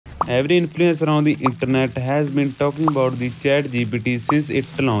Every influencer on the internet has been talking about the ChatGPT since it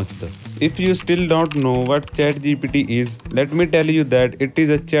launched. If you still don't know what ChatGPT is, let me tell you that it is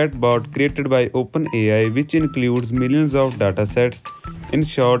a chatbot created by OpenAI which includes millions of datasets. In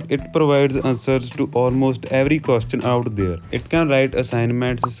short, it provides answers to almost every question out there. It can write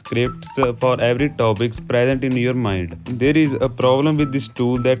assignments, scripts for every topic present in your mind. There is a problem with this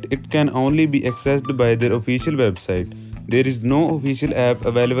tool that it can only be accessed by their official website. There is no official app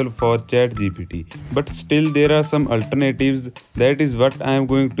available for ChatGPT, but still there are some alternatives. That is what I am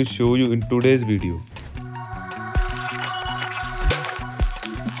going to show you in today's video.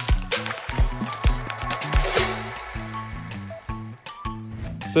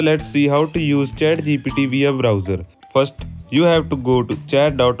 So let's see how to use ChatGPT via browser. First, you have to go to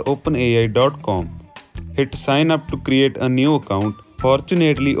chat.openai.com. Hit sign up to create a new account.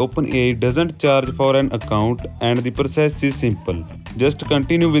 Fortunately, OpenAI doesn't charge for an account and the process is simple. Just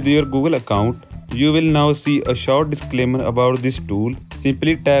continue with your Google account. You will now see a short disclaimer about this tool.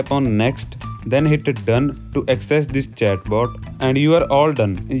 Simply tap on next, then hit done to access this chatbot, and you are all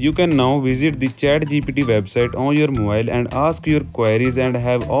done. You can now visit the ChatGPT website on your mobile and ask your queries and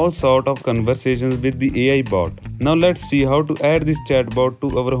have all sort of conversations with the AI bot. Now let's see how to add this chatbot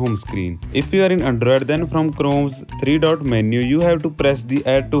to our home screen. If you are in Android, then from Chrome's three-dot menu you have to press the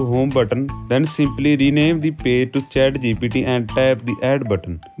add to home button, then simply rename the page to ChatGPT and tap the add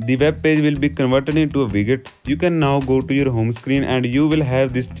button. The web page will be converted into a widget. You can now go to your home screen and you will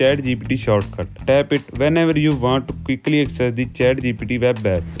have this ChatGPT shortcut. Tap it whenever you want to quickly access the ChatGPT web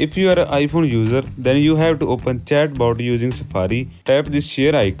app. If you are an iPhone user, then you have to open chatbot using Safari. Tap this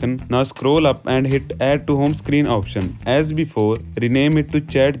share icon. Now scroll up and hit add to home screen option. As before, rename it to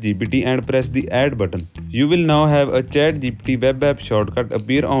ChatGPT and press the add button. You will now have a ChatGPT web app shortcut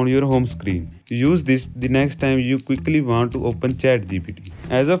appear on your home screen. Use this the next time you quickly want to open ChatGPT.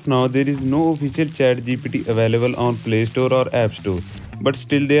 As of now, there is no official ChatGPT available on Play Store or App Store. But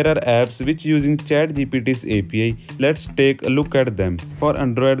still there are apps which using ChatGPT's API. Let's take a look at them. For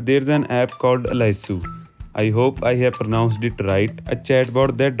Android, there's an app called Alisu. I hope I have pronounced it right. A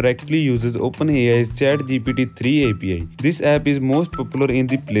chatbot that directly uses OpenAI's ChatGPT 3 API. This app is most popular in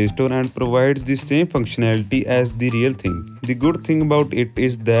the Play Store and provides the same functionality as the real thing. The good thing about it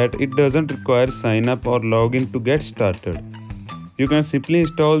is that it doesn't require sign up or login to get started. You can simply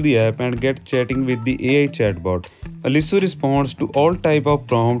install the app and get chatting with the AI chatbot. Alisu responds to all type of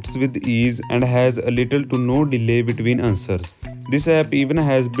prompts with ease and has a little to no delay between answers. This app even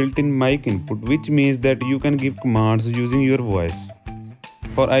has built-in mic input, which means that you can give commands using your voice.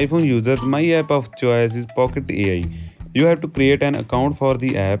 For iPhone users, my app of choice is Pocket AI. You have to create an account for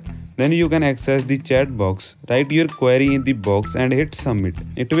the app. Then you can access the chat box, write your query in the box and hit submit.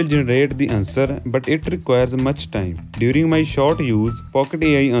 It will generate the answer, but it requires much time. During my short use, Pocket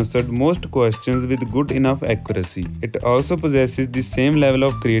AI answered most questions with good enough accuracy. It also possesses the same level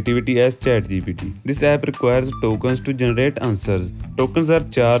of creativity as ChatGPT. This app requires tokens to generate answers. Tokens are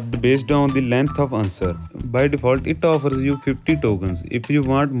charged based on the length of answer. By default, it offers you 50 tokens. If you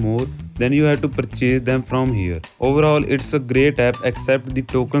want more, then you have to purchase them from here. Overall, it's a great app except the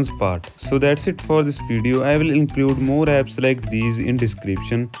tokens part. So that's it for this video. I will include more apps like these in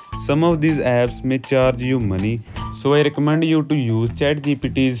description. Some of these apps may charge you money, so I recommend you to use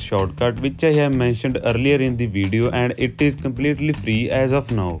ChatGPT's shortcut, which I have mentioned earlier in the video, and it is completely free as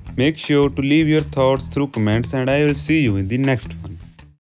of now. Make sure to leave your thoughts through comments and I will see you in the next one.